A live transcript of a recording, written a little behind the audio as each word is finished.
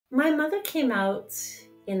My mother came out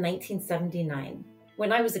in 1979.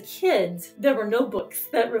 When I was a kid, there were no books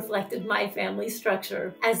that reflected my family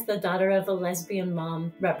structure as the daughter of a lesbian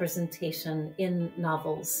mom. Representation in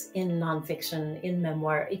novels, in nonfiction, in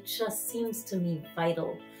memoir. It just seems to me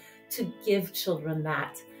vital to give children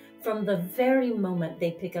that from the very moment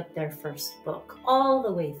they pick up their first book, all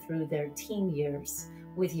the way through their teen years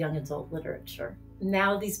with young adult literature.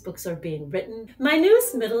 Now these books are being written. My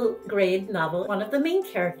newest middle grade novel, one of the main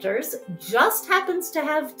characters just happens to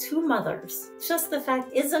have two mothers. Just the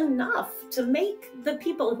fact is enough to make the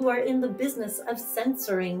people who are in the business of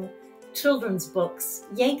censoring children's books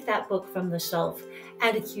yank that book from the shelf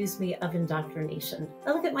and accuse me of indoctrination.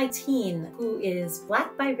 I look at my teen who is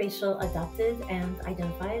Black, biracial, adopted, and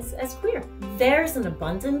identifies as queer. There's an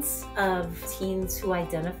abundance of teens who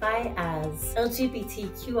identify as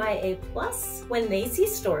LGBTQIA+ when they see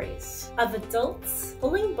stories of adults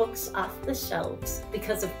pulling books off the shelves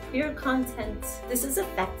because of queer content. This is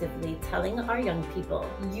effectively telling our young people,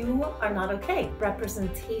 you are not okay.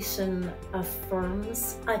 Representation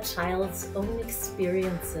affirms a child's own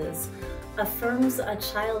experiences, affirms a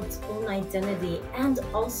child's own identity, and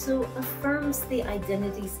also affirms the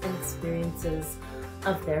identities and experiences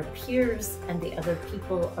of their peers and the other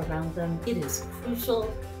people around them. It is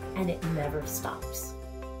crucial and it never stops.